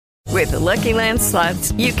With the Lucky Land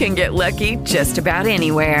Slots, you can get lucky just about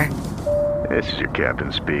anywhere. This is your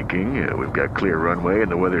captain speaking. We've got clear runway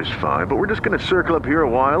and the weather's fine, but we're just going to circle up here a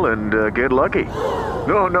while and get lucky.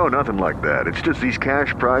 No, nothing like that. It's just these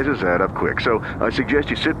cash prizes add up quick. So I suggest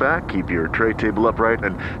you sit back, keep your tray table upright,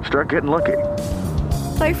 and start getting lucky.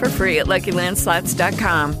 Play for free at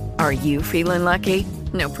LuckyLandSlots.com. Are you feeling lucky?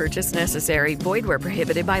 No purchase necessary. Void where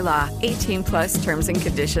prohibited by law. 18 plus terms and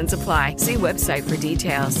conditions apply. See website for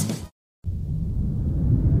details.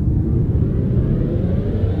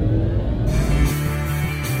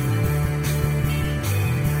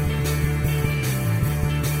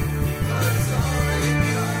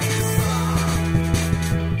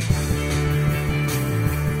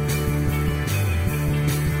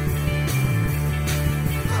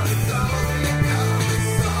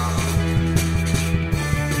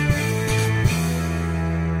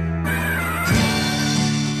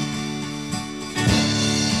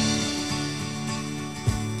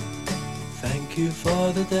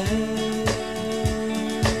 For the days,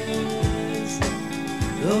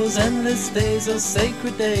 those endless days, those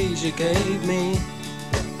sacred days you gave me.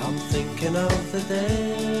 I'm thinking of the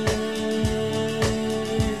days.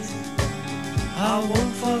 I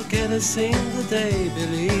won't forget a single day,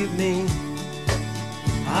 believe me.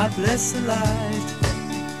 I bless the light,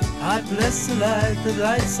 I bless the light that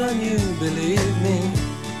lights on you, believe me.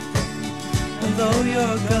 And though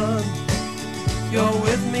you're gone, you're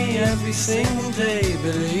with me every single day,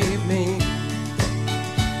 believe me.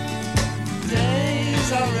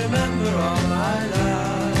 Days I remember all my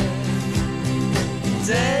life.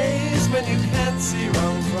 Days when you can't see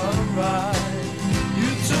wrong from right.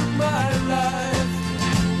 You took my life,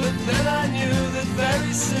 but then I knew that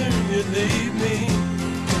very soon you'd leave me.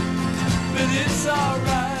 But it's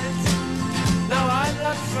alright, now I'm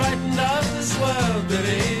not frightened of this world,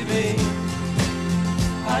 believe me.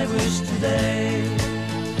 I wish today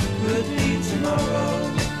would be tomorrow.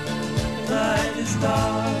 The night is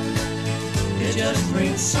dark, it just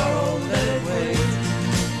brings sorrow, let it wait.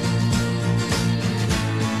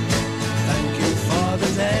 Thank you for the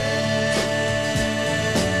days,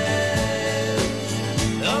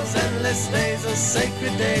 those endless days, those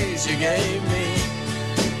sacred days you gave me.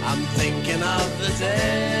 I'm thinking of the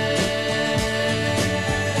days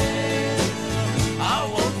I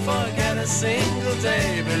won't forget a single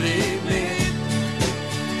day, believe me.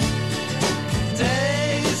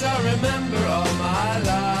 Days I remember all my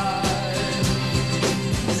life.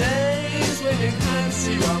 Days when you can't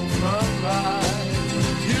see wrong from right.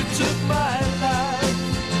 You took my life,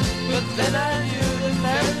 but then I knew that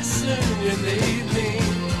very soon you'd leave me.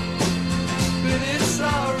 But it's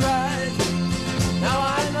alright, now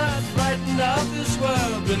I'm not frightened of this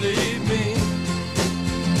world, believe me.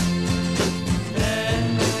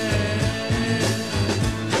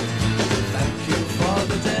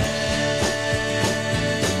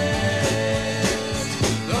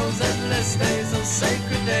 Days, those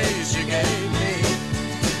sacred days you gave me.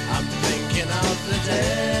 I'm thinking of the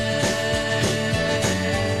days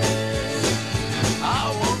I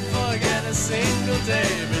won't forget a single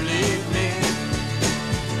day, believe me.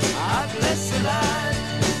 I bless the light,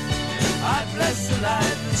 I bless the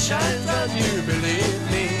light that shines on you, believe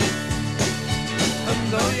me. And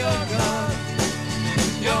though you're gone,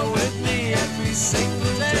 you're with me every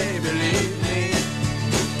single day, believe me.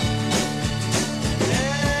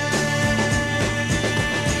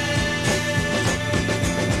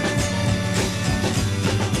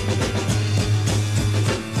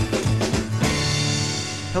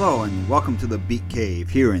 Hello and welcome to the Beat Cave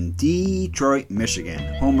here in Detroit,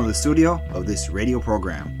 Michigan, home of the studio of this radio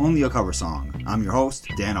program, Only a Cover Song. I'm your host,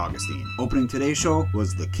 Dan Augustine. Opening today's show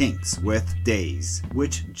was the Kinks with Days,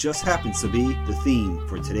 which just happens to be the theme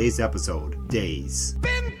for today's episode, Days.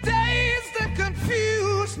 Been dazed and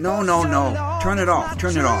confused. No. Turn it off.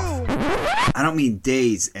 I don't mean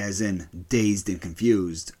days as in dazed and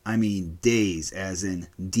confused. I mean days as in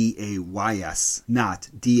D-A-Y-S, not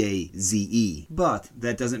D-A-Z-E. But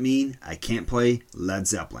that doesn't mean I can't play Led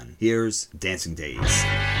Zeppelin. Here's Dancing Days.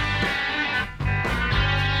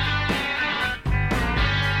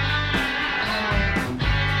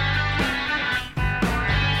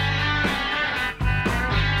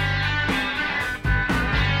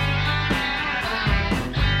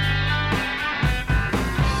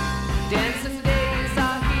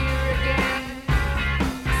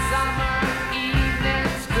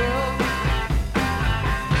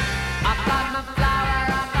 Flower,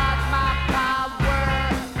 I got my power.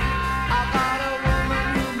 I got a woman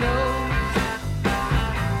who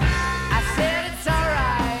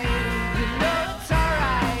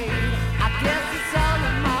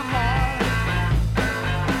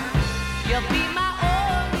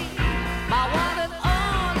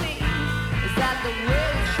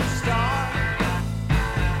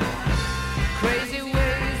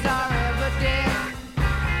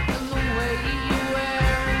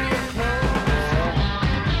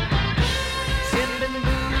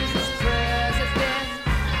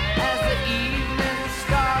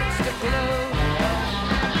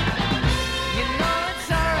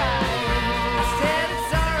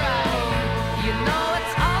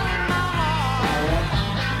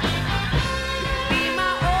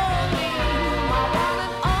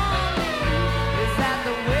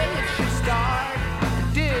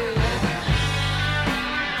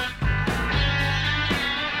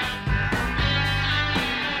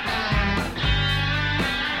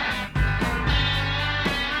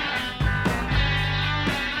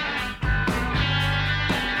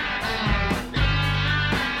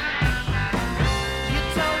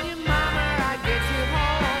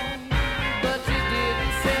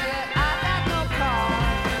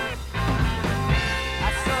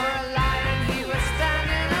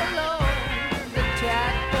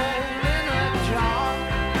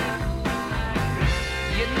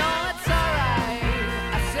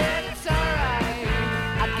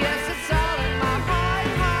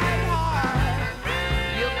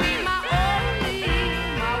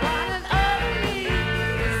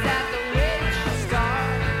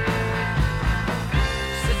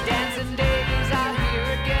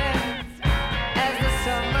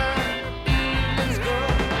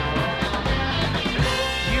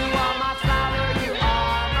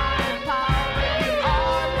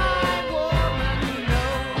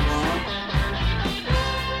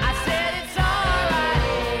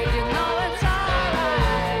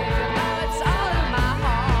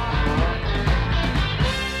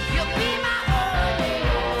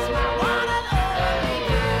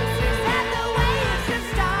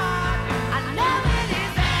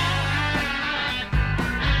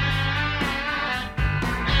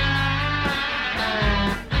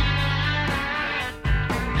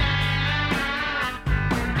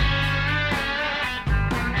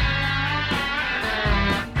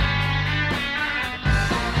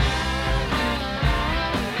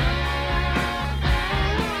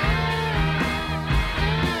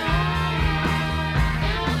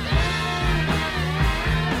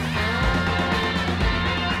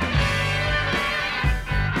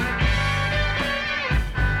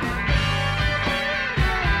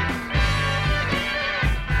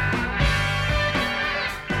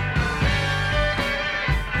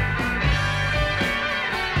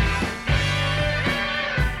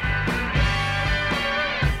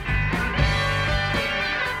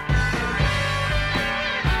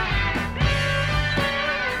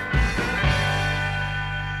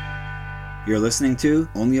You're listening to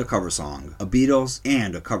Only a Cover Song, a Beatles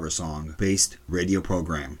and a cover song based radio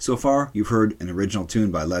program. So far, you've heard an original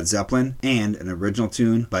tune by Led Zeppelin and an original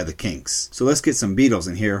tune by the Kinks. So let's get some Beatles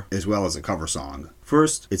in here as well as a cover song.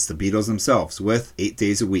 First, it's the Beatles themselves with 8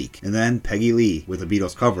 Days a Week, and then Peggy Lee with a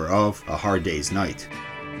Beatles cover of A Hard Day's Night.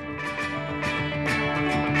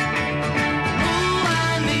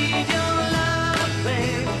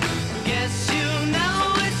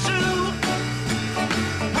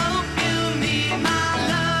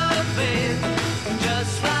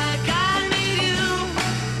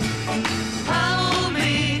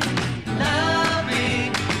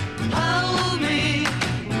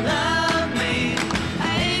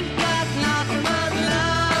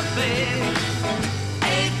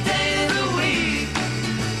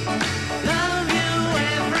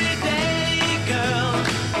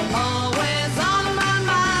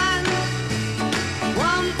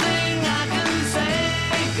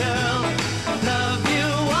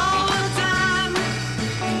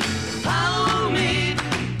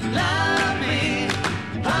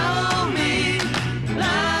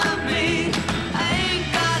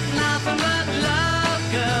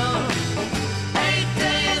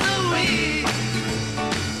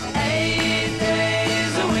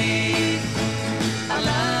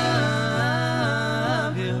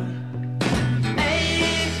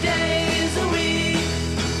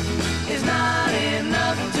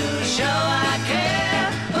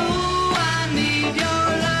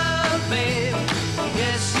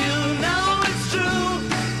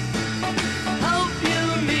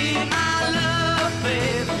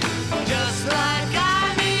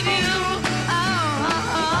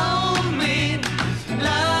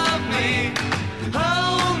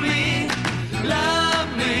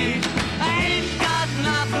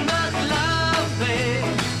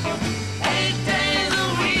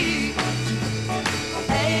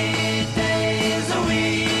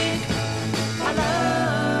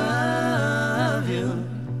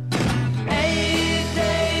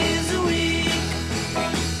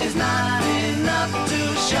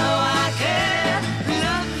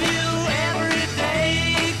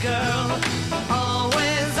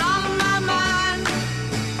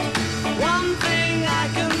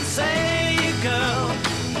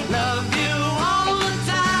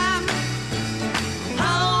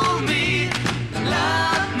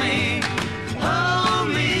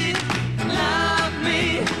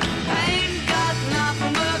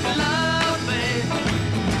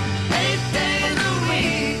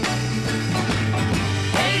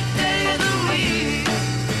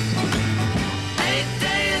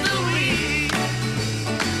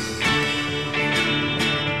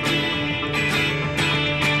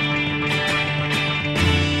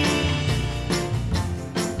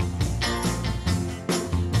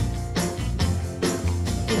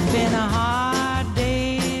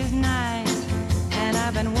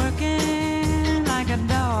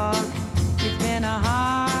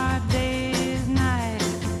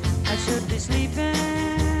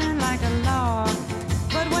 sleeping like a log.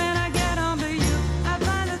 But when I get home to you, I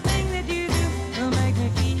find the thing that you do will make me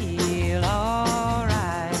feel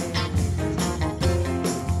alright.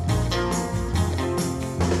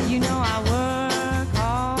 You know I work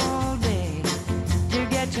all day to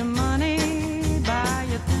get your money, buy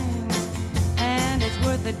your things, and it's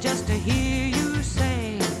worth it just to hear you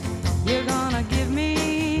say you're gonna give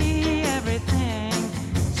me everything.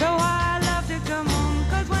 So I love to come home,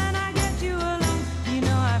 'cause when I get you alone, you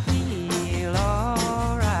know I feel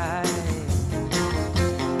alright.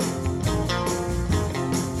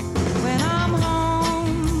 When I'm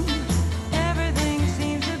home, everything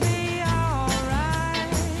seems to be alright.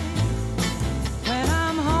 When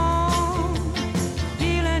I'm home,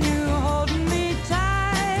 feeling you holding me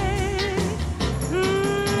tight.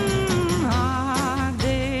 Hard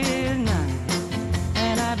day's night,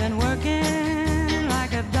 and I've been working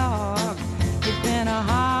like a dog. It's been a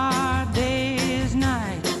hard day's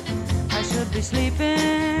night. I should be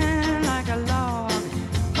sleeping like a log.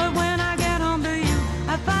 But when I get home to you,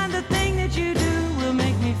 I find the thing that you do will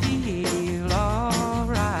make me feel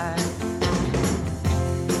alright.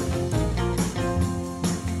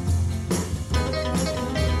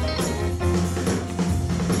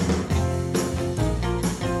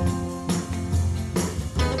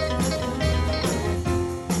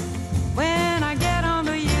 When I get home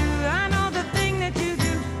to you, I know the thing that you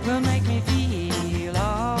do will make me feel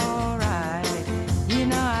alright. You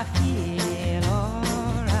know I feel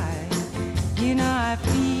alright. You know I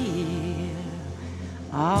feel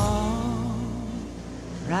alright.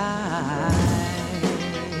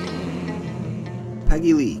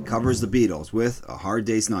 Peggy Lee covers the Beatles with A Hard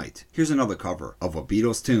Day's Night. Here's another cover of a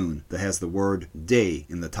Beatles tune that has the word day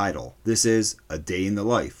in the title. This is A Day in the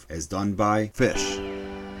Life, as done by Phish.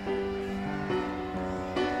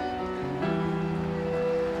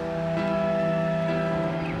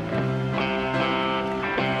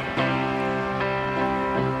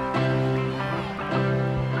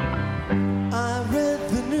 I read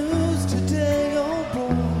the news today, oh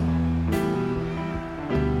boy,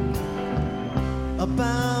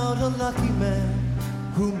 about a lucky man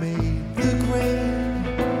who made the grade.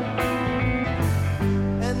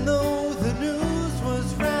 And though the news was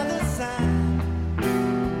rather sad,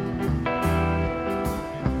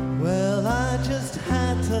 well, I just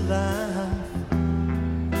had to laugh.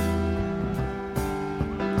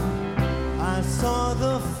 I saw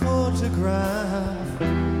the photograph.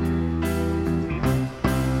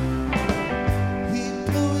 He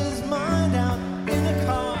blew his mind out in a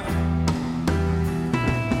car.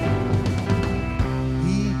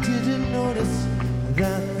 He didn't notice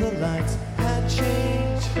that the lights had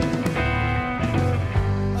changed.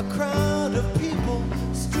 A crowd of people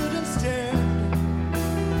stood and stared.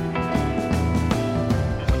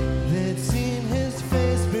 They'd seen his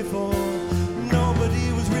face before. Nobody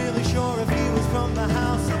was really sure if he was from the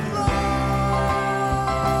House of Lords.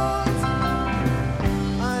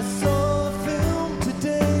 I saw a film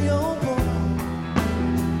today, oh boy.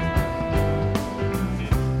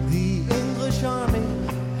 The English army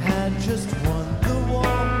had just won the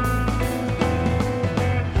war.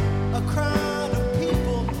 A crowd of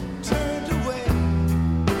people turned away,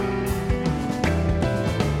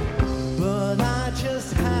 but I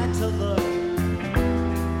just had to look.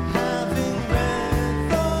 Having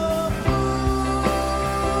read the book,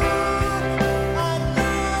 I'd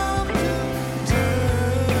love to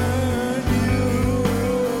turn you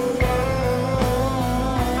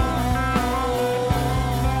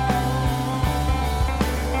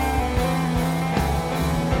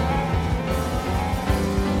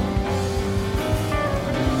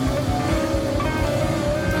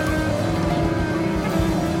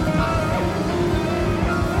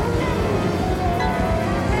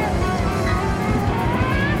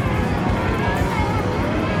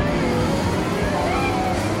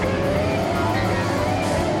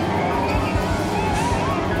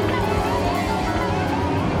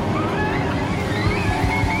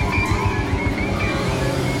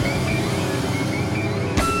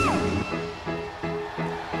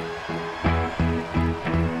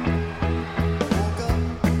woke up,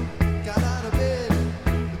 got out of bed,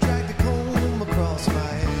 dragged the comb across my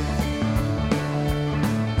head.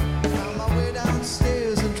 Found my way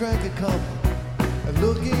downstairs and drank a cup. And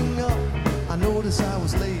looking up, I noticed I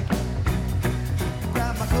was late.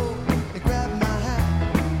 Grabbed my coat and grabbed my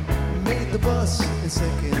hat, made the bus in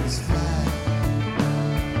seconds flat.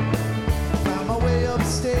 Found my way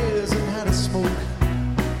upstairs and had a smoke.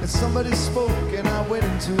 And somebody spoke and I went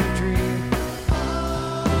into a dream.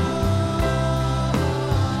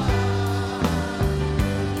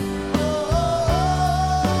 Oh,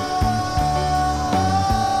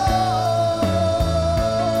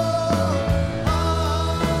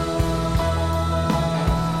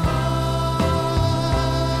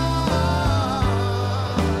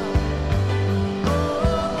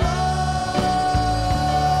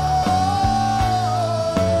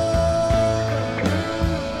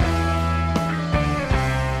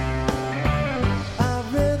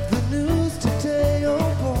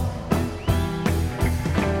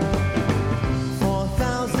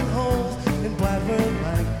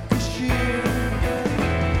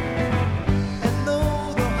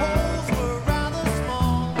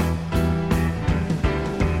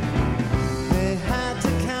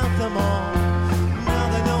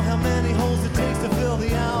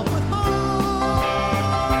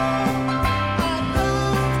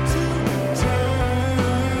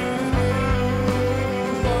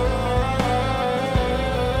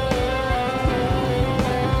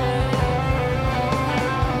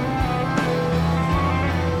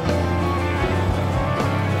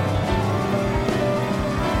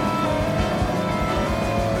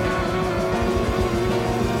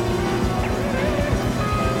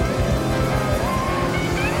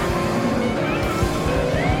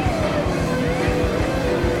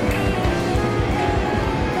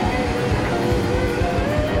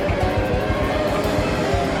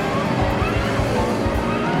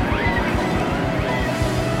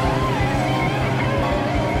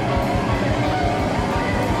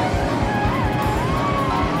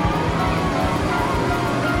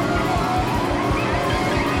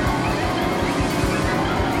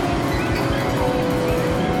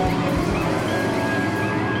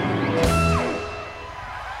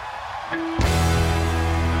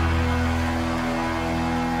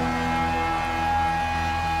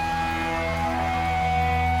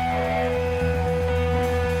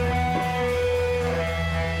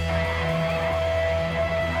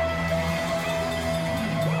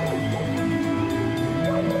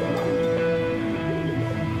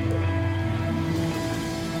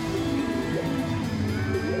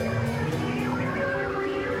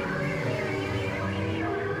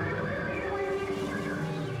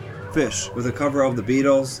 Phish with a cover of the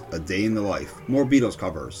Beatles, A Day in the Life. More Beatles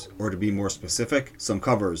covers, or to be more specific, some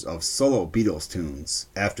covers of solo Beatles tunes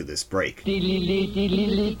after this break.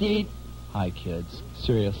 Hi kids,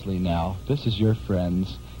 seriously now, this is your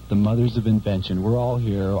friends, the Mothers of Invention. We're all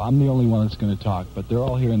here. I'm the only one that's going to talk, but they're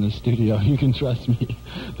all here in the studio. You can trust me.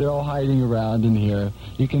 They're all hiding around in here.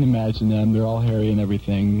 You can imagine them. They're all hairy and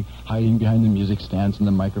everything, hiding behind the music stands and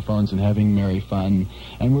the microphones and having merry fun.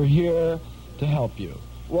 And we're here to help you.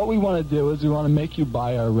 What we want to do is we want to make you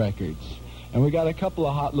buy our records. And we got a couple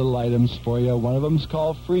of hot little items for you. One of them's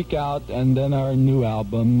called Freak Out, and then our new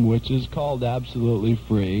album, which is called Absolutely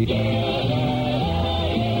Free.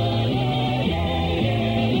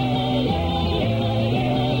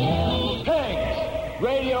 Kinks!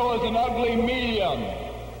 Radio is an ugly medium.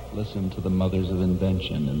 Listen to the Mothers of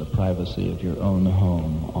Invention in the privacy of your own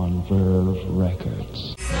home on Verve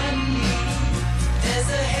Records. Suddenly, there's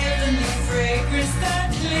a heavenly fragrance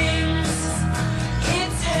that clings.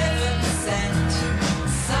 It's heaven sent.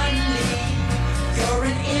 Suddenly, you're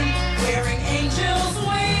an imp wearing angel's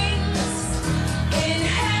wings. In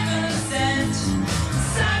heaven sent.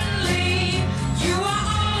 Suddenly, you are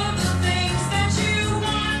all the things that you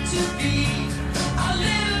want to be. A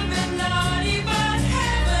little bit naughty, but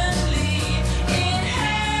heavenly. In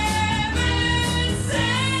heaven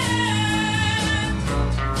sent.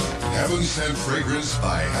 Heaven Sent Fragrance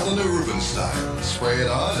by Helena Rubinstein. Spray it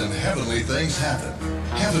on and heavenly things happen.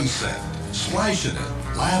 Heaven Sent. Splash in it,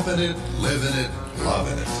 laugh in it, live in it, love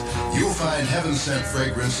in it. You'll find Heaven Sent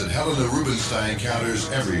Fragrance at Helena Rubinstein counters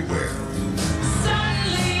everywhere.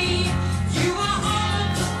 Suddenly, you are all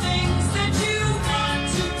the things that you want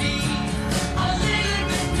to be. A little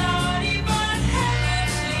bit naughty, but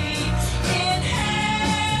heavenly. In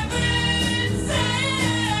heaven sent.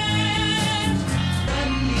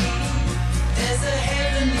 Suddenly, there's a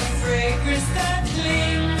heavenly fragrance that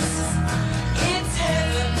clings. It's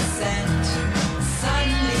heaven sent.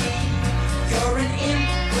 Suddenly, you're an imp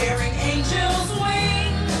wearing angel's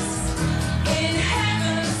wings. In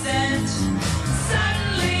heaven sent.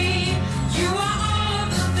 Suddenly, you are all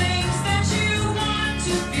the things that you want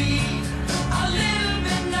to be. A little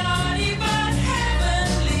bit naughty, but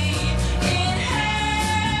heavenly. In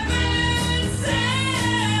heaven sent.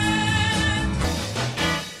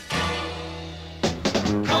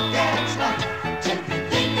 Coke adds life to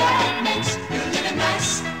everything that makes you living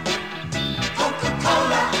nice.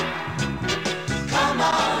 Coca-Cola, come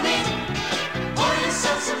on in. Pour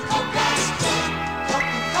yourself some Coke ice.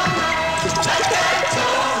 Coca-Cola, like I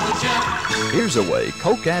told ya. Here's a way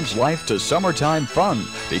Coke adds life to summertime fun,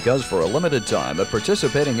 because for a limited time at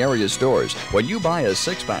participating area stores, when you buy a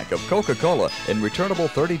six-pack of Coca-Cola in returnable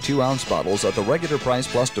 32-ounce bottles at the regular price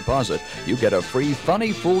plus deposit, you get a free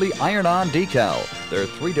Funny Fooly Iron-On decal. There are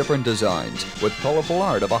 3 different designs with colorful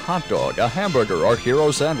art of a hot dog, a hamburger, or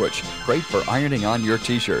hero sandwich. Great for ironing on your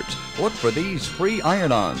t-shirts. Look for these free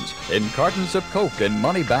iron-ons in cartons of Coke and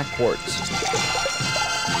money-back quarts.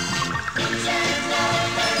 Friends and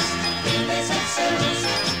lovers, Beavis and Sue's.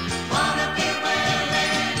 Wanna be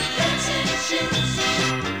wearing dancing shoes.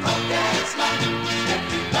 Coke adds life.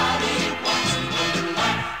 Everybody wants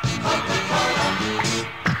life. Coca-Cola.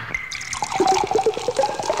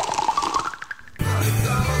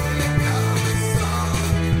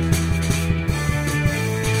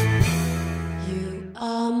 You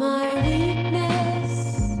are my weakness.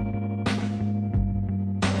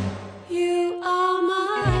 You are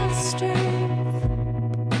my strength.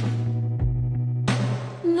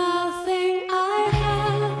 Nothing I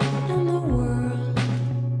have in the world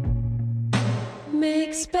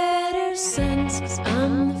makes better sense. 'Cause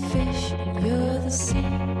I'm the fish and you're the sea.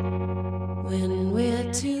 When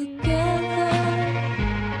we're together,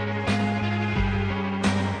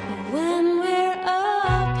 when we're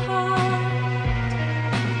apart,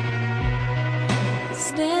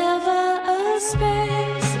 there's never a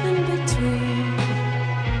space in between.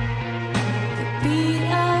 The beat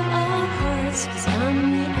of our hearts, 'cause I'm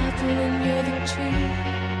the apple and you're the tree.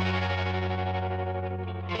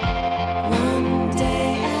 One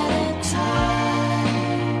day at a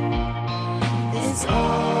time is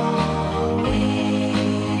all we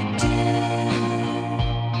do.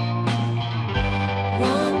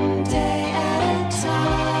 One day at a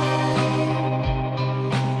time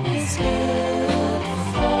is good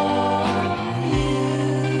for you.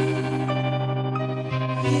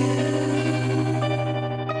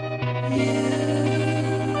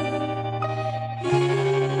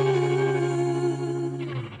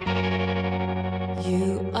 You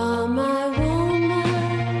are my woman.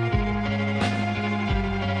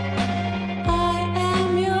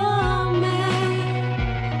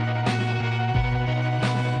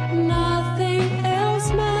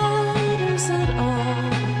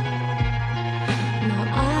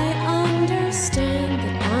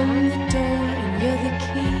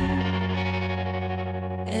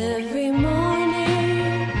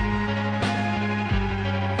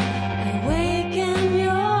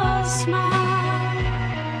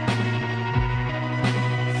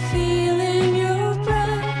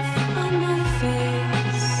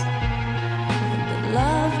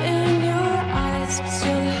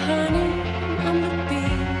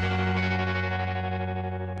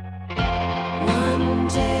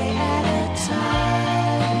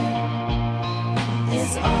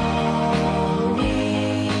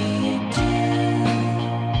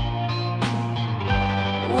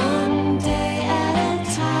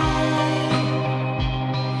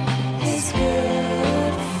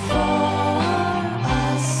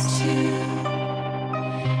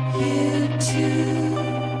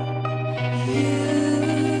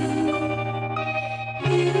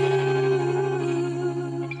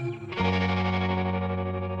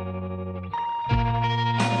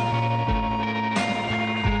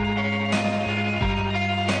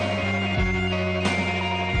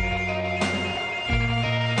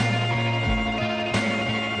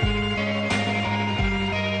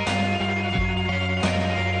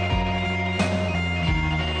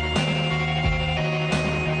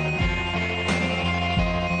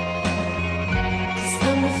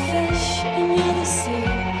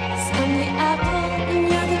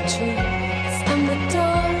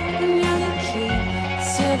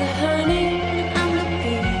 the honey and I'm the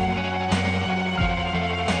bee.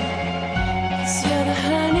 'Cause you're the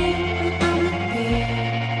honey and I'm the bee.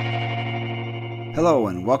 Hello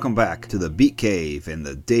and welcome back to the Beat Cave in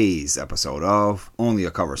the Days episode of Only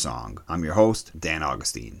a Cover Song. I'm your host, Dan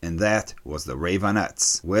Augustine, and that was the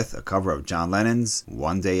Raveonettes with a cover of John Lennon's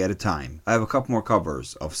One Day at a Time. I have a couple more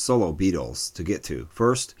covers of solo Beatles to get to.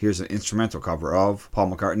 First, here's an instrumental cover of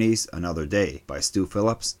Paul McCartney's Another Day by Stu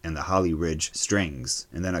Phillips and the Hollyridge Strings,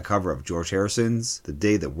 and then a cover of George Harrison's The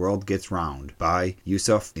Day the World Gets Round by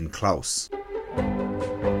Yusuf and Klaus.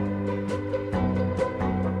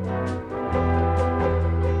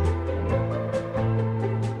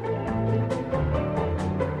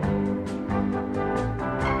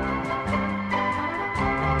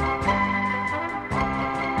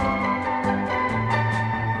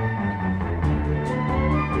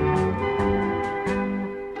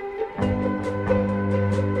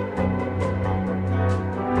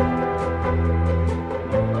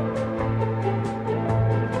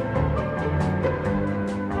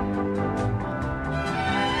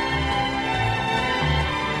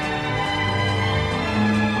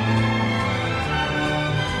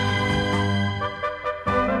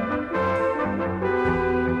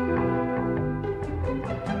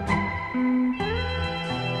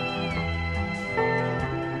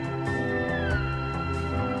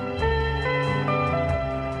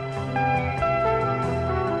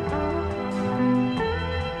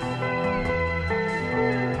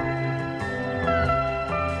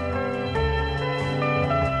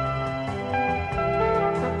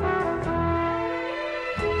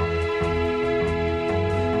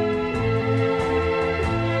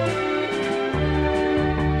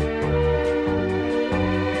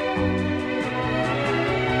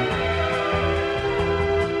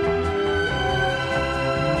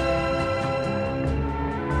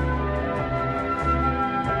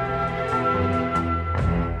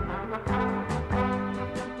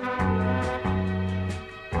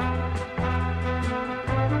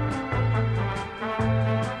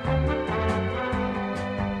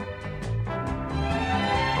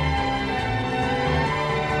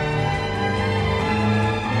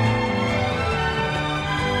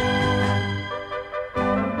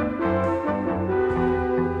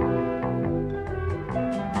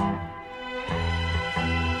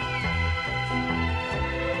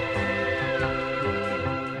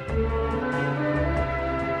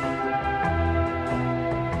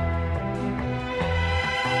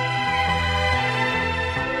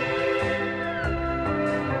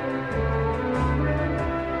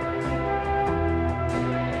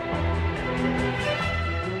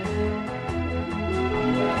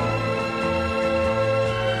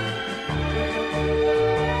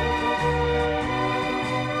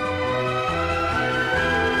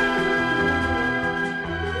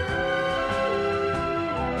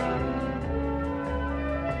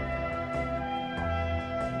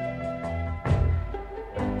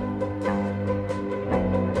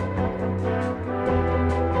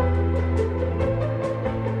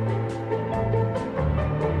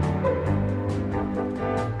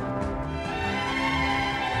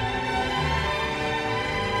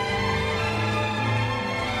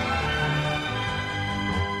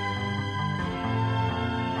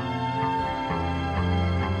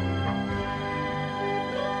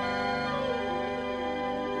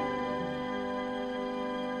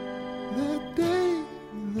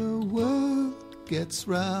 Gets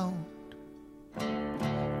round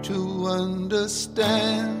to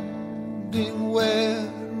understanding where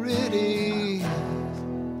it is.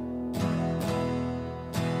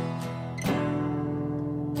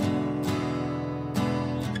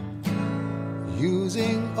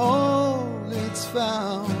 Using all it's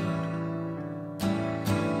found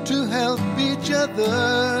to help each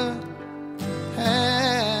other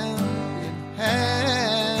hand in hand.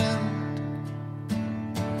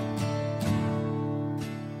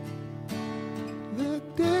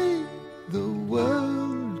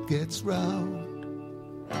 Round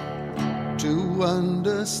to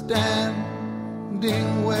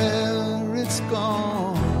understanding where it's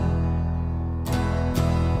gone.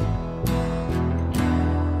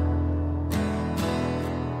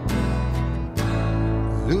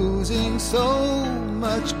 Losing so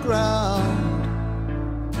much ground,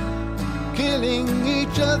 killing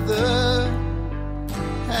each other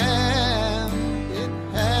hand in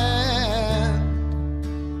hand.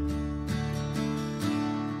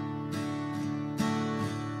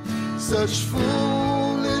 Such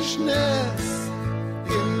foolishness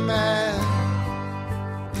in man.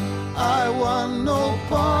 I want no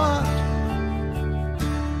part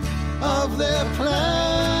of their plan.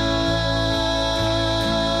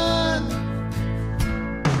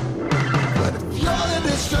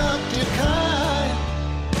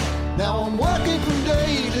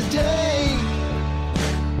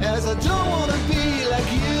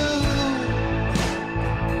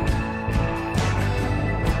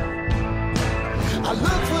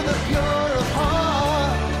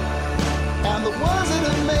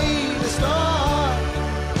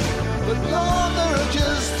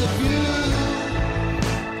 of you.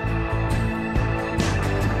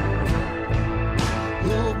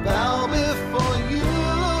 Who bow before you.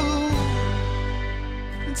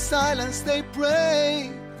 In silence they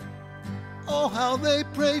pray. Oh, how they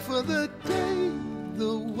pray for the day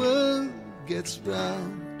the world gets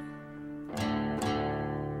round.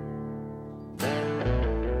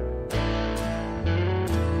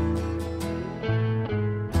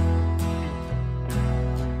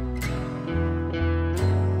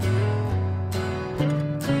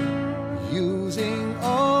 Using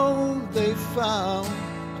all they found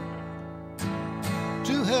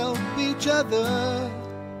to help each other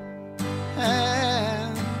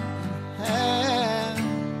hand in hand.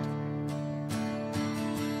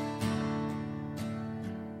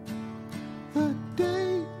 The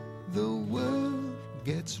day the world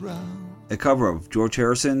gets round. A cover of George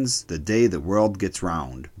Harrison's The Day the World Gets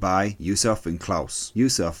Round by Yusuf and Klaus.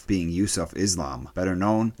 Yusuf being Yusuf Islam, better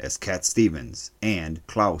known as Cat Stevens, and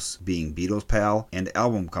Klaus being Beatles pal and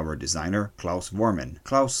album cover designer Klaus Vorman.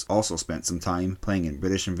 Klaus also spent some time playing in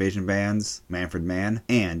British invasion bands Manfred Mann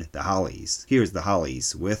and the Hollies. Here's the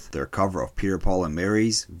Hollies with their cover of Peter, Paul and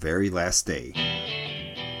Mary's Very Last Day.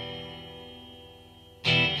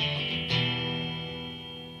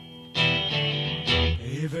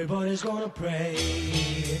 Everybody's gonna pray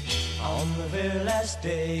on the very last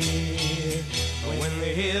day. When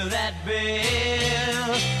they hear that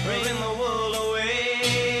bell ringing the world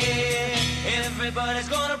away, everybody's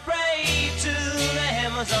gonna pray to the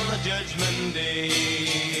hammers on the judgment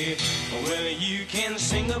day. Well, you can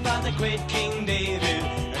sing about the great King David,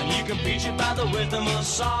 and you can preach about the wisdom of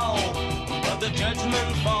Saul, but the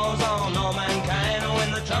judgment falls on all mankind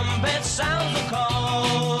when the trumpet sounds the call.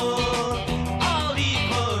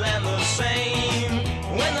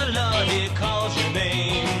 When the Lord, He calls your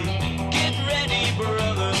name, get ready,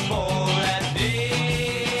 brothers, for that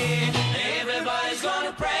day. Everybody's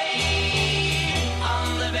gonna pray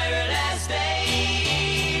on the very last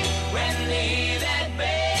day. When they hear that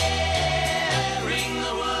bell ring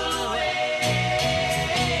the world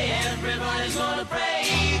away, everybody's gonna pray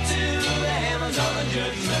to the hammers on the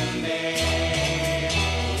judgment day.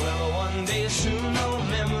 Well, one day soon, no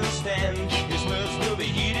men will stand. His words will be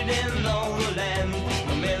heeded in all the land.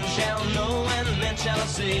 Men shall know and men shall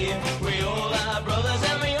see, we all are brothers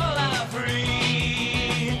and we all are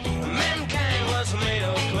free. Mankind was made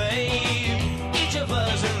of clay, each of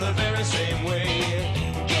us in the very same way.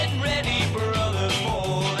 Get ready, brothers,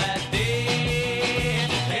 for that day.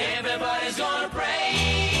 Everybody's gonna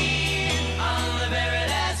pray on the very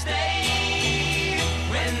last day.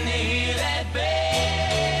 When they hear that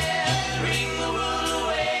bell ring the world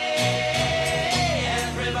away,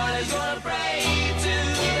 everybody's gonna pray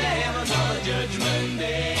Judgment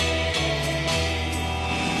Day.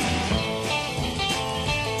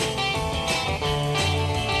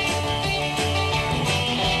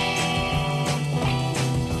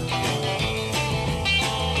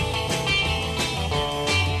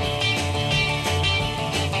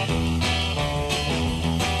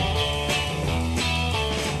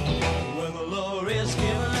 When the law is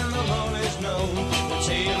given and the law is known, the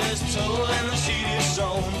tale is told and the seed is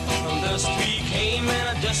sown. From dust we came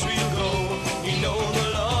and dust we'll go. You know the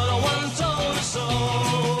Lord once told us so.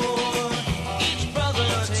 Each brother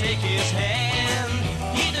take his hand,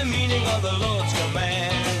 heed the meaning of the Lord's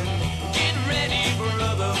command. Get ready,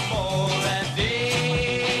 brother, for that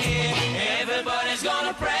day. Everybody's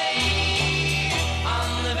gonna pray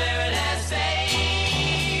on the very last day.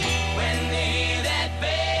 When they hear that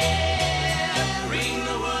bell ring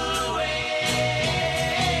the world away,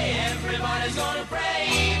 everybody's gonna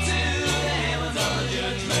pray to the heavens on the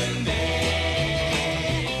judgment day.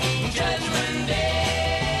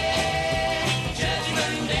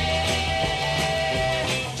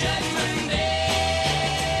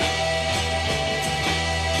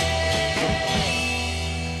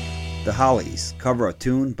 The Hollies cover a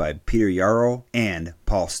tune by Peter Yarrow and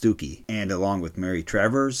Paul Stuckey, and along with Mary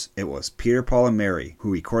Travers, it was Peter, Paul and Mary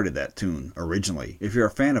who recorded that tune originally. If you're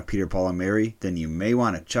a fan of Peter, Paul and Mary, then you may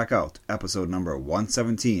want to check out episode number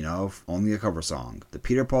 117 of Only a Cover Song, the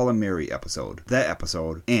Peter, Paul and Mary episode. That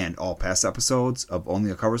episode and all past episodes of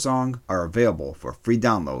Only a Cover Song are available for free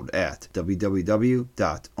download at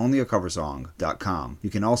www.onlyacoversong.com. You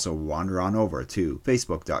can also wander on over to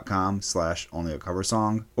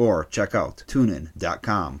facebook.com/onlyacoversong or check out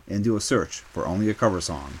tunein.com and do a search for Only a Cover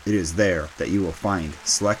Song. It is there that you will find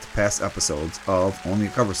select past episodes of Only a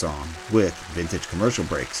Cover Song with vintage commercial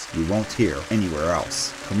breaks you won't hear anywhere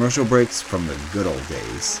else. Commercial breaks from the good old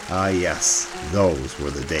days. Ah yes, those were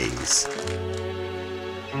the days.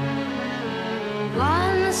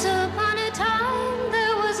 Once upon a time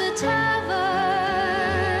there was tavern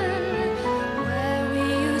where we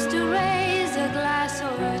used to raise a glass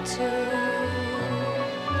or two.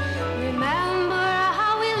 Remember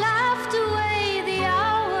how we laughed away the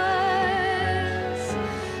hours.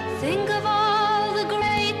 Think of all the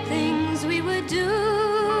great things we would do.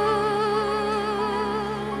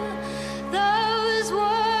 Those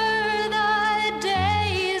were the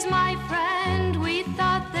days, my friend, we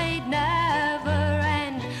thought they'd never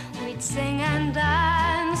end. We'd sing and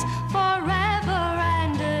dance forever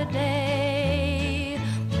and a day.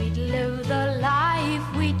 We'd live the life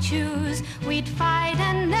we choose. We'd fight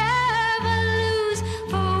and never lose,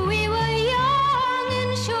 for we were young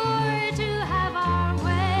and sure to have our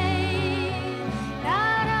way.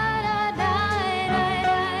 Da da da da da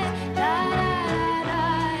da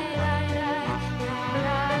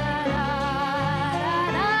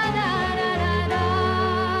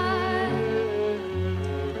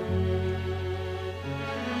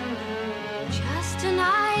Just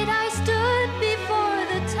tonight I stood before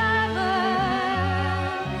the tavern.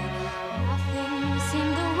 Nothing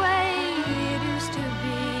seemed the way it used to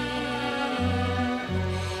be.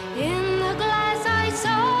 In the glass I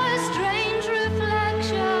saw strange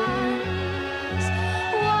reflections.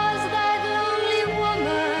 Was that lonely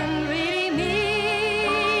woman really me?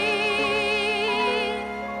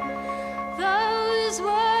 Those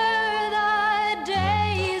were the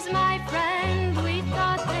days, my friend, we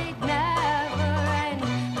thought they'd never end.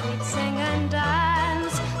 We'd sing and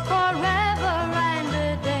dance forever and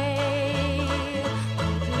a day.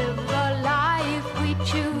 We'd live the life we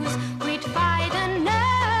choose. We'd fight and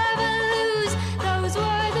never lose. Those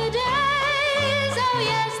were the days, oh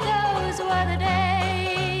yes, those were the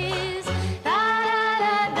days. Da da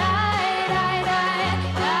da da da da da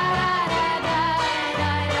da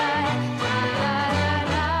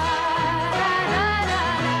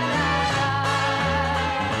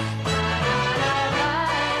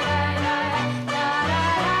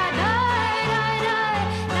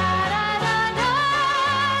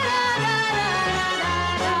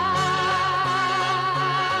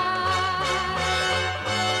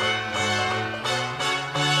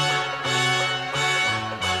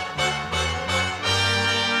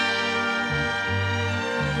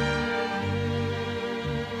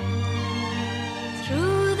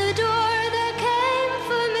Through the door there came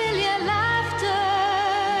familiar laughter.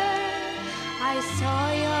 I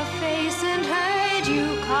saw your face and heard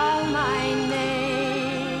you call my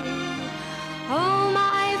name. Oh,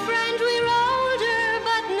 my friend, we're older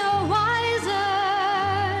but no wiser,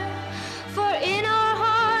 for in our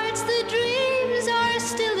hearts the dreams are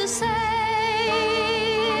still the same.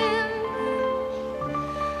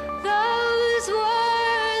 Those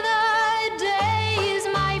were the days,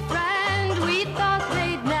 my friend, we thought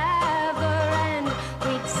they'd never end.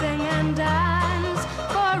 We'd sing and dance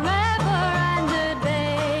forever and a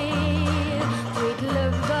day. We'd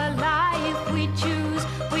live the life we choose.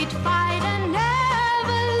 We'd fight and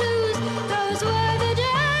never lose. Those were the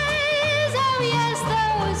days, oh yes,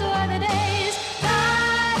 those were the days. Da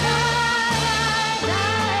da da da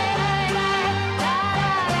da da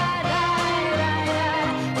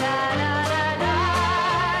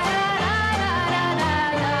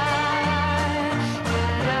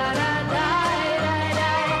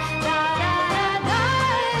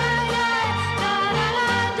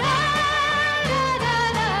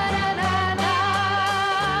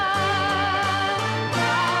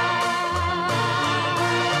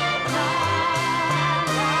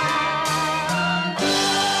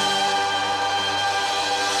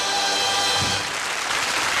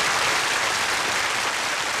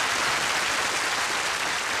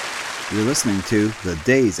You're listening to the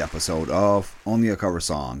Days episode of Only a Cover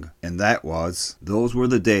Song, and that was Those Were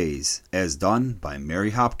the Days, as done by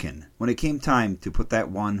Mary Hopkin. When it came time to put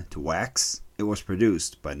that one to wax, it was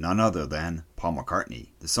produced by none other than Paul McCartney.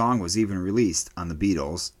 The song was even released on the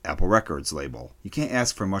Beatles' Apple Records label. You can't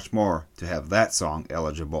ask for much more to have that song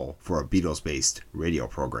eligible for a Beatles-based radio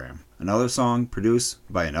program. Another song produced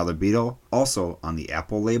by another Beatle, also on the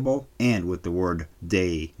Apple label, and with the word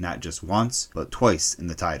day not just once, but twice in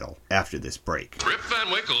the title, after this break. Rip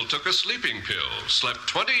Van Winkle took a sleeping pill, slept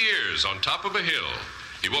 20 years on top of a hill.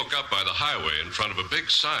 He woke up by the highway in front of a big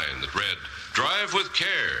sign that read, "Drive with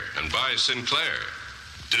care and buy Sinclair."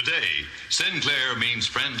 Today, Sinclair means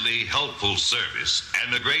friendly, helpful service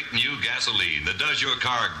and a great new gasoline that does your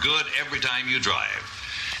car good every time you drive.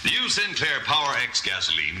 New Sinclair Power X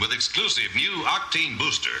gasoline with exclusive new octane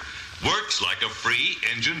booster works like a free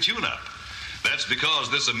engine tune-up. That's because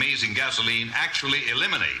this amazing gasoline actually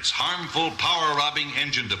eliminates harmful power-robbing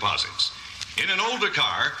engine deposits. In an older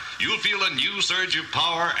car, you'll feel a new surge of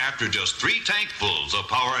power after just 3 tankfuls of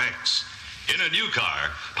Power X. In a new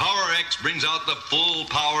car, Power X brings out the full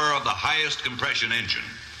power of the highest compression engine.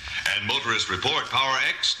 And motorists report Power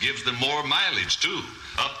X gives them more mileage, too,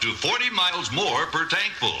 up to 40 miles more per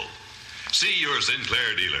tankful. See your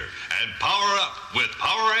Sinclair dealer and power up with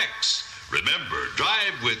Power X. Remember,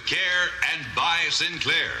 drive with care and buy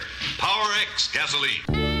Sinclair. Power X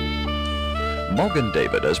gasoline. Mogan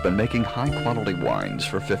David has been making high-quality wines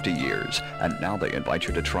for 50 years, and now they invite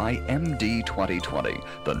you to try MD 2020,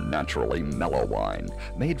 the naturally mellow wine.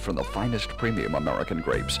 Made from the finest premium American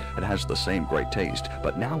grapes, it has the same great taste,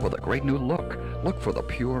 but now with a great new look. Look for the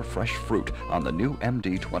pure, fresh fruit on the new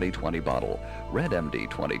MD 2020 bottle. Red MD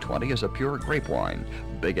 2020 is a pure grape wine.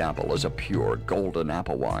 Big Apple is a pure golden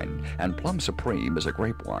apple wine, and Plum Supreme is a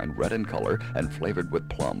grape wine, red in color and flavored with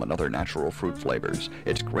plum and other natural fruit flavors.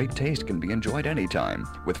 Its great taste can be enjoyed anytime,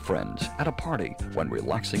 with friends, at a party, when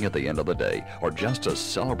relaxing at the end of the day, or just to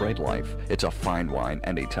celebrate life. It's a fine wine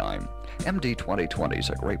anytime. MD 2020 is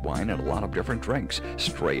a great wine and a lot of different drinks.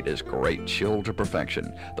 Straight is great, chilled to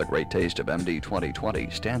perfection. The great taste of MD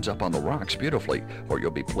 2020 stands up on the rocks beautifully, or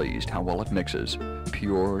you'll be pleased how well it mixes.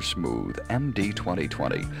 Pure, smooth MD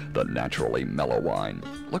 2020, the naturally mellow wine.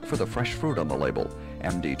 Look for the fresh fruit on the label.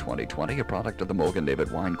 MD 2020, a product of the Mogan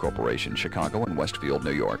David Wine Corporation, Chicago and Westfield,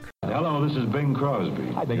 New York. Hello, this is Bing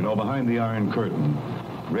Crosby. You know, behind the Iron Curtain,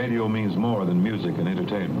 radio means more than music and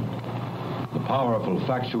entertainment. The powerful,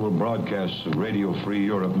 factual broadcasts of Radio Free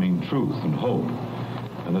Europe mean truth and hope,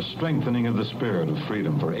 and the strengthening of the spirit of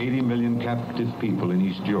freedom for 80 million captive people in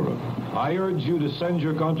East Europe. I urge you to send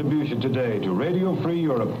your contribution today to Radio Free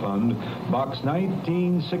Europe Fund, Box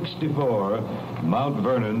 1964, Mount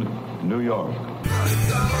Vernon, New York.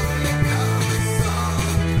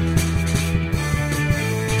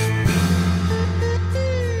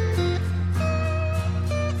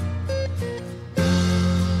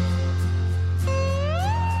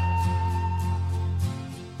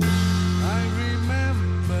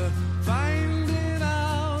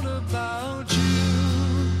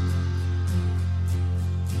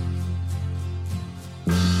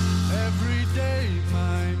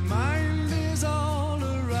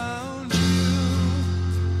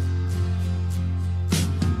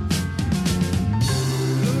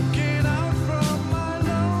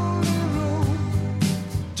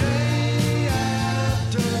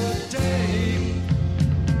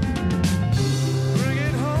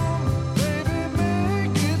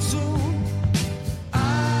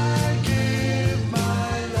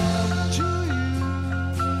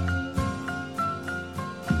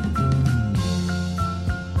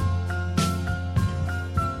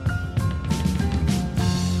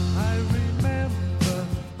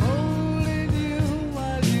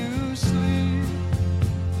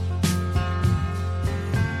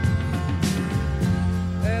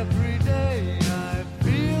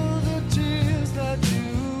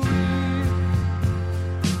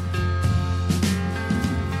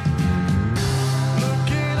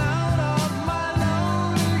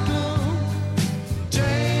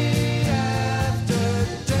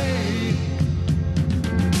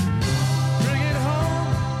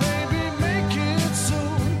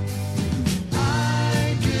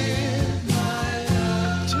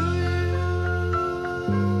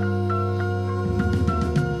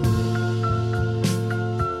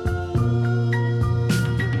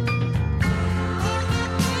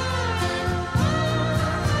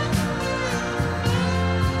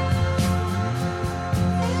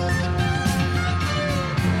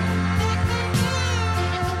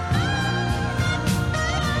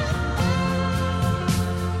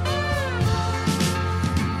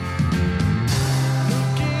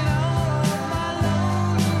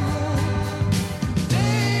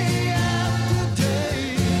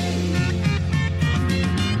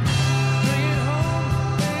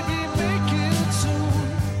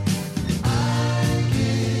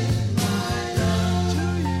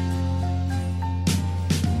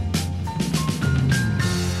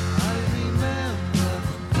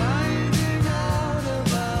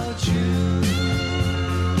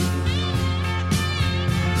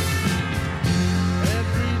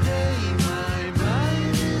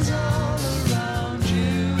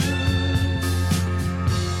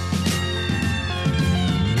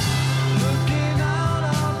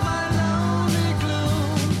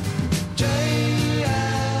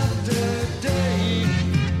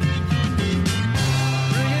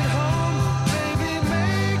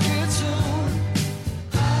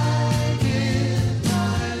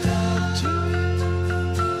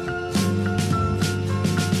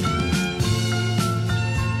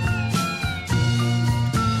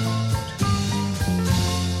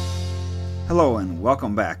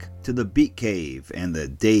 welcome back to the Beat Cave and the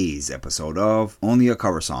Days episode of Only a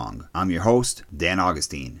Cover Song. I'm your host, Dan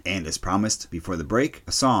Augustine, and as promised before the break,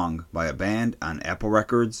 a song by a band on Apple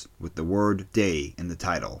Records with the word Day in the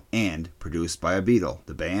title, and produced by a Beatle,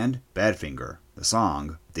 the band Badfinger. The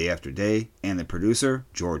song, Day After Day, and the producer,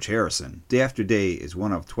 George Harrison. Day After Day is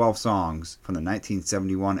one of 12 songs from the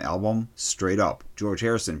 1971 album, Straight Up. George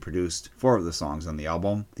Harrison produced 4 of the songs on the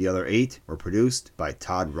album. The other 8 were produced by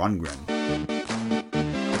Todd Rundgren.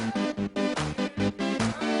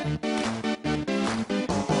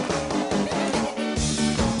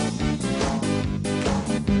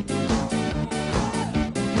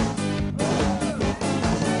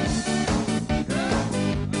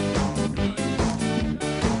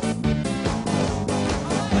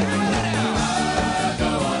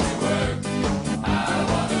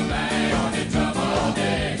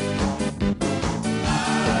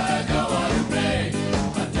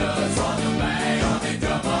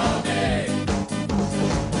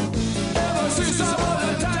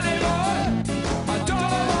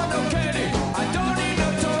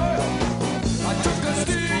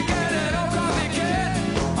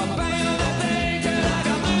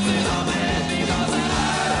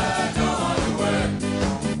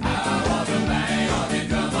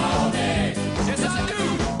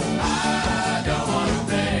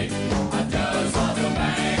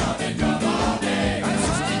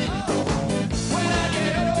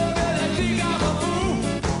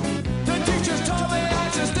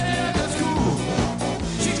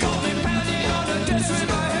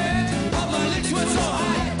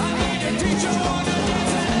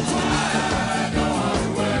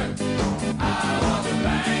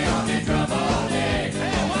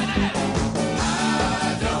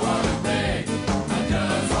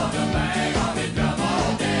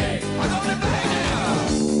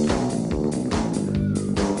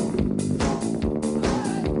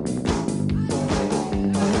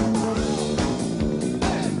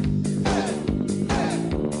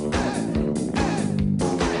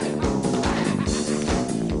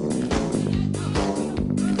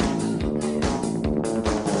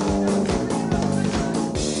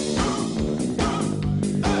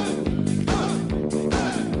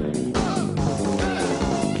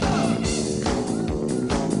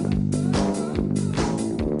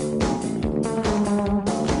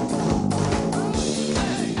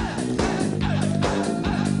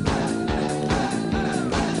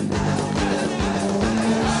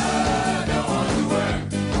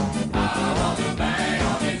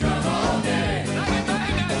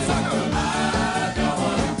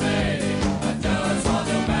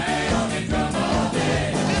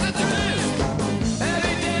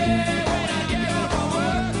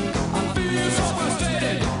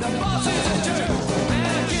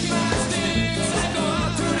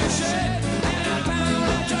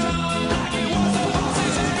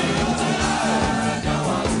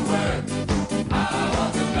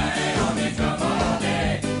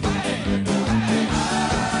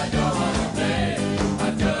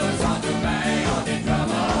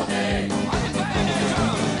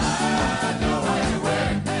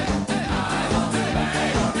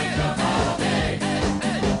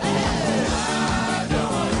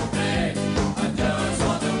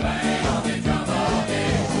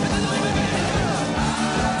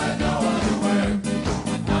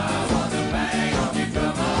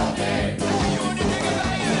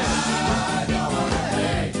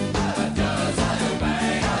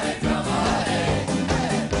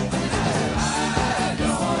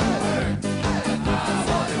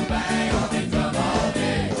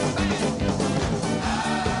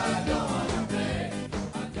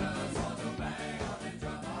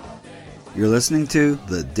 You're listening to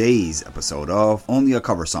the Days episode of Only a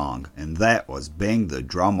Cover Song, and that was Bang the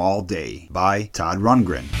Drum All Day by Todd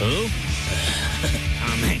Rundgren. Who?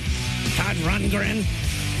 Todd Rundgren?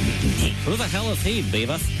 Who the hell is he,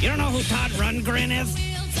 Beavis? You don't know who Todd Rundgren is?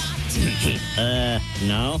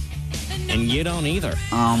 No. And you don't either.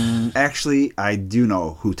 Actually, I do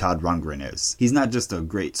know who Todd Rundgren is. He's not just a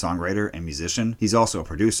great songwriter and musician, he's also a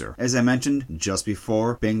producer. As I mentioned just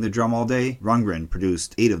before Bang the Drum All Day, Rundgren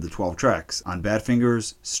produced 8 of the 12 tracks on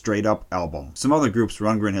Badfinger's Straight Up album. Some other groups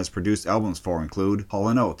Rundgren has produced albums for include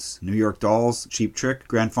Holliridge, New York Dolls, Cheap Trick,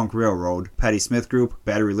 Grand Funk Railroad, Patti Smith Group,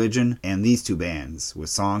 Bad Religion, and these 2 bands with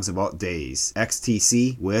songs about days.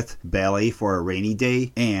 XTC with Ballet for a Rainy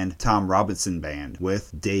Day, and Tom Robinson Band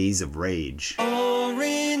with Days of Rage.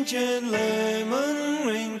 Orange and lemon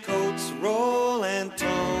raincoats roll and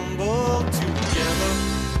tumble together,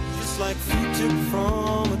 just like fruit tipped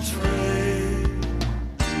from a tray.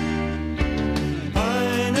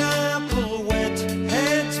 Pineapple wet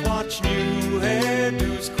heads watch new hair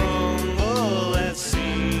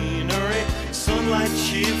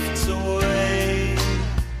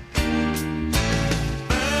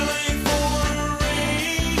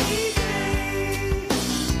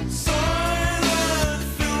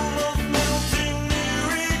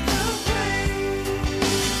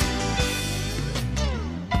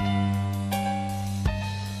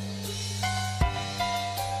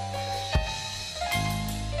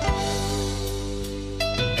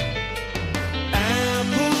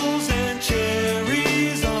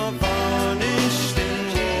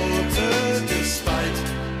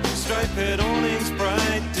striped awnings,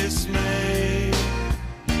 bright dismay.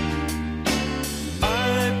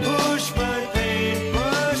 I push my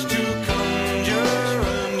paintbrush to conjure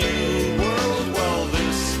a new world, while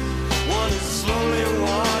this one is slowly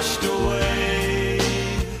washed away.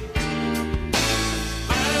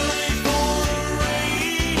 I lay for a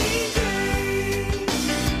rainy day,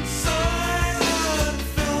 silent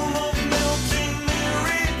film of melting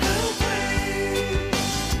miracle pain,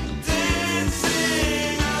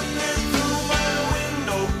 dancing out there through my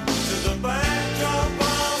window to the backdrop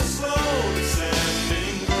of slow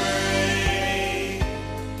descending gray.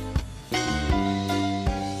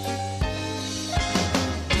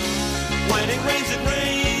 When it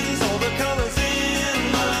rains, all the colors in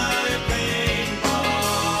my paint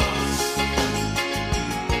box.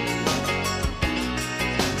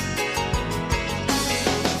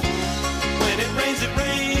 When it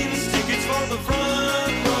rains, tickets for the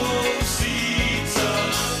front row seats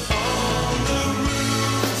up on the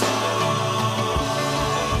rooftop.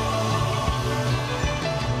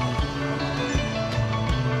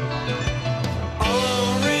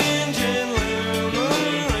 Orange and lemon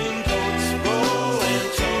raincoats roll and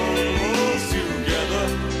tumbles together,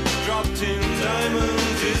 dropped in diamond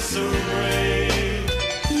disarray.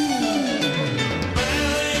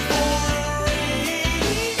 Ballet for a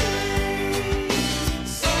rainy day,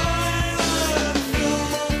 silent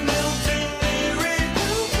film of melting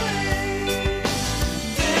miracle pain,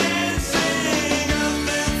 dancing out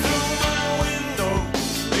there through my window,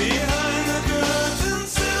 behind the curtain,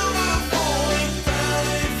 silver falling.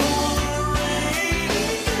 Ballet for a rainy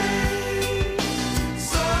day,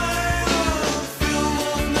 silent film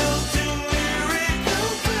of melting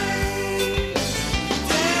miracle pain,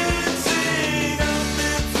 dancing out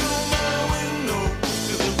there through my window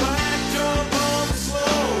to the backdrop of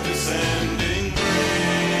slow descending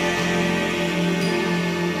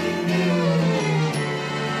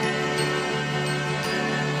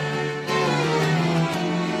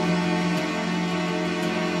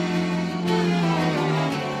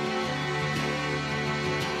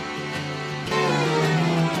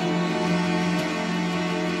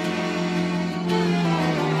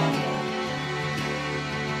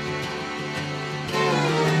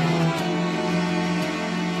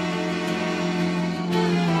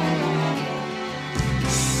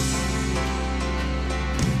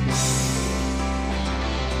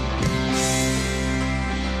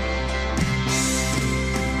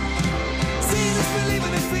Seeing is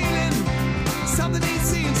believing and feeling something ain't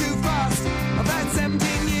seeing too fast. I've had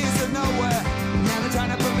 17 years of nowhere, now they're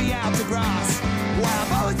trying to put me out to grass. Well,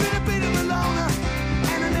 I've always been a bit of a loner,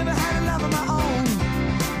 and I never had a love of my own.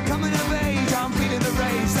 Coming of age, I'm feeling the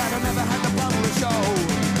rage that I never had the bottle to show.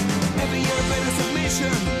 Every year a bit of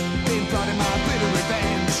submission, been plotting my bitter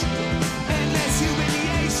revenge. Endless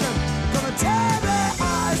humiliation, gonna tear their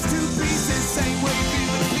eyes to pieces. Same way you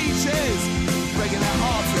feel the peaches, breaking their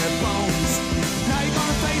hearts, their bones. Now you're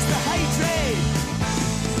gonna face the hatred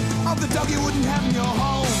of the dog you wouldn't have in your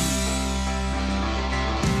home.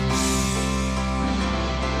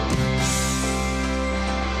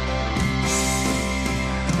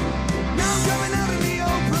 Now I'm coming out in the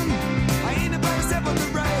open, I ain't about to step on the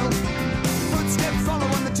rail. Footsteps follow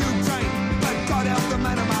on the tube train, but God help the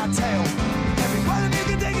man on my tail. Every one of you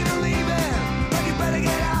can take it or leave it, but you better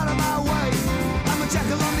get out of my way. I'm a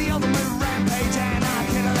jackal on the ultimate rampage, and I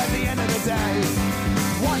kill her at the end of the day.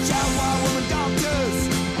 Watch out, wild woman doctors,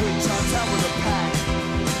 which hunts out with a pack.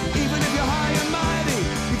 Even if you're high and mighty,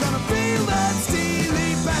 you're gonna feel that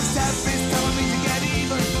steely backstab fist telling me to get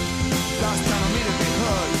even. Last telling me to be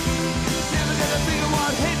hurt. Never gonna figure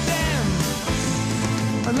what hit them,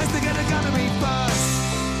 unless they get a gun to me first.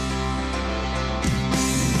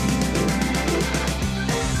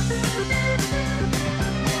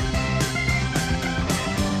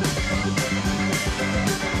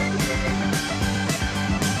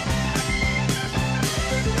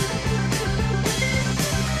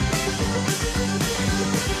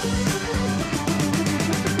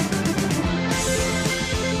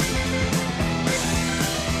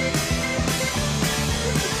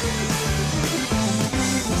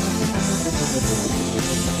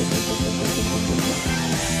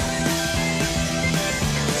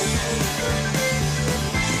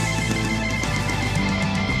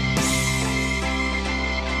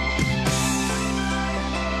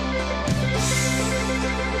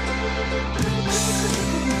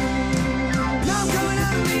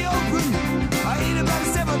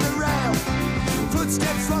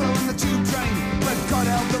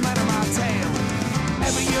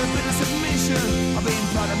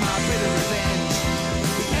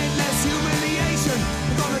 Endless humiliation,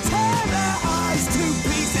 we're gonna tear their eyes to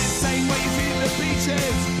pieces.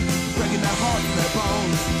 breaking their hearts and their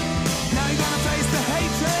bones. Now you're gonna face the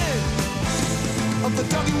hatred of the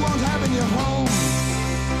dog you won't have in your home.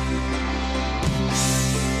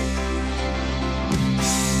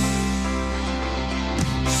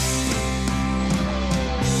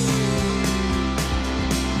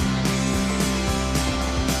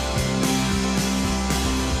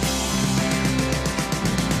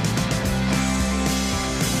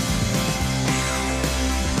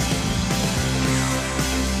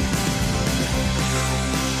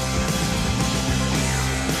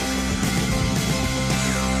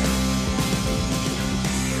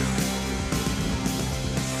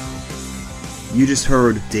 You just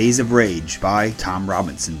heard Days of Rage by Tom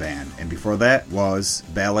Robinson Band, and before that was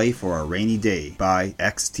Ballet for a Rainy Day by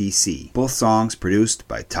XTC. Both songs produced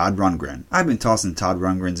by Todd Rundgren. I've been tossing Todd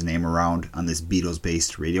Rundgren's name around on this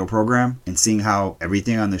Beatles-based radio program, and seeing how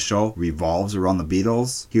everything on the show revolves around the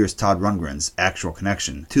Beatles, here's Todd Rundgren's actual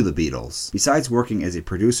connection to the Beatles. Besides working as a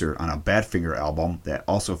producer on a Badfinger album that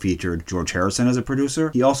also featured George Harrison as a producer,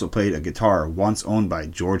 he also played a guitar once owned by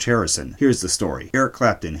George Harrison. Here's the story. Eric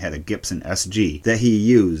Clapton had a Gibson SG that he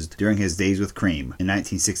used during his days with Cream. In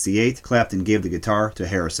 1968, Clapton gave the guitar to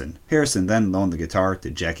Harrison. Harrison then loaned the guitar to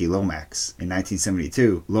Jackie Lomax. In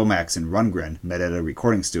 1972, Lomax and Rundgren met at a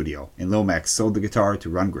recording studio, and Lomax sold the guitar to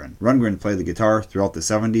Rundgren. Rundgren played the guitar throughout the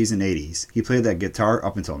 70s and 80s. He played that guitar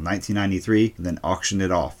up until 1993, and then auctioned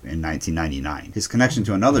it off in 1999. His connection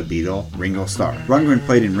to another Beatle, Ringo Starr. Rundgren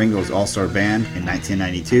played in Ringo's All-Star Band in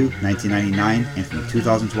 1992, 1999, and from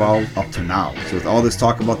 2012 up to now. So with all this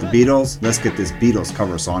talk about the Beatles, let's get this Beatles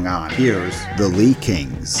cover song on. Here's the Lee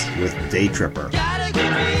Kings with Day Tripper.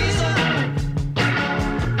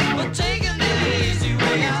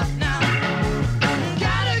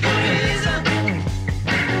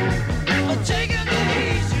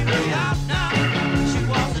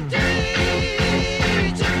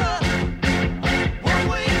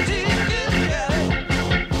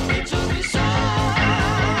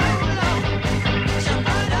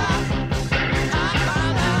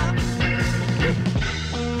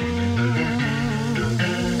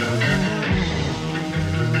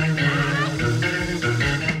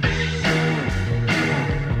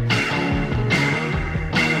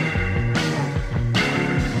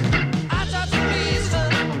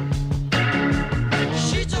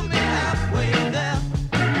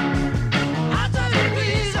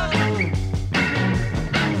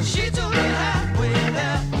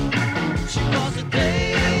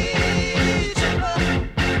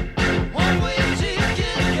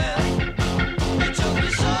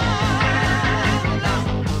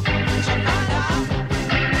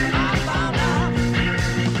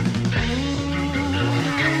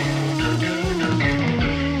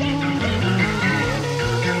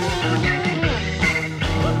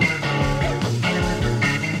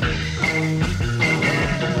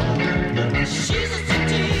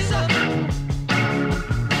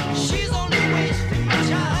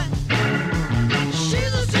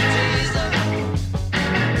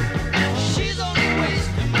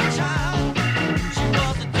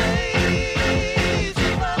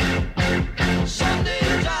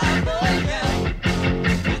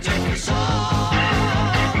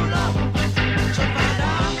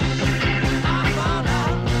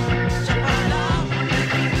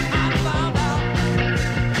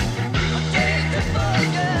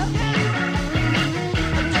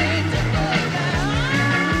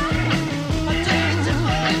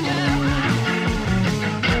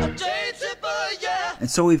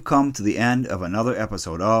 So we've come to the end of another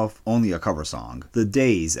episode of Only a Cover Song, the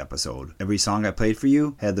Days episode. Every song I played for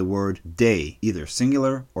you had the word day, either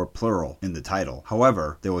singular or plural, in the title.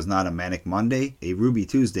 However, there was not a Manic Monday, a Ruby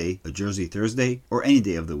Tuesday, a Jersey Thursday, or any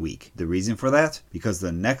day of the week. The reason for that? Because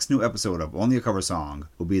the next new episode of Only a Cover Song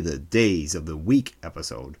will be the Days of the Week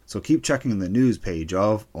episode. So keep checking the news page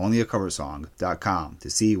of onlyacoversong.com to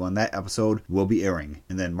see when that episode will be airing,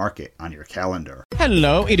 and then mark it on your calendar.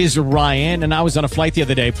 Hello, it is Ryan, and I was on a flight the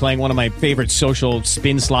other day playing one of my favorite social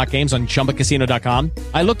spin slot games on ChumbaCasino.com.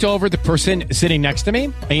 I looked over at the person sitting next to me,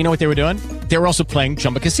 and you know what they were doing? They were also playing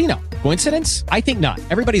Chumba Casino. Coincidence? I think not.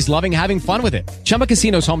 Everybody's loving having fun with it. Chumba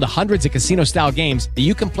Casino is home to hundreds of casino-style games that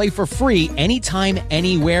you can play for free anytime,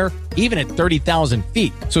 anywhere, even at 30,000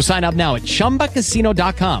 feet. So sign up now at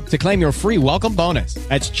ChumbaCasino.com to claim your free welcome bonus.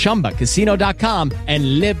 That's ChumbaCasino.com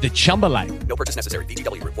and live the Chumba life. No purchase necessary.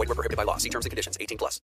 VGW. Void where prohibited by law. See terms and conditions. 18+.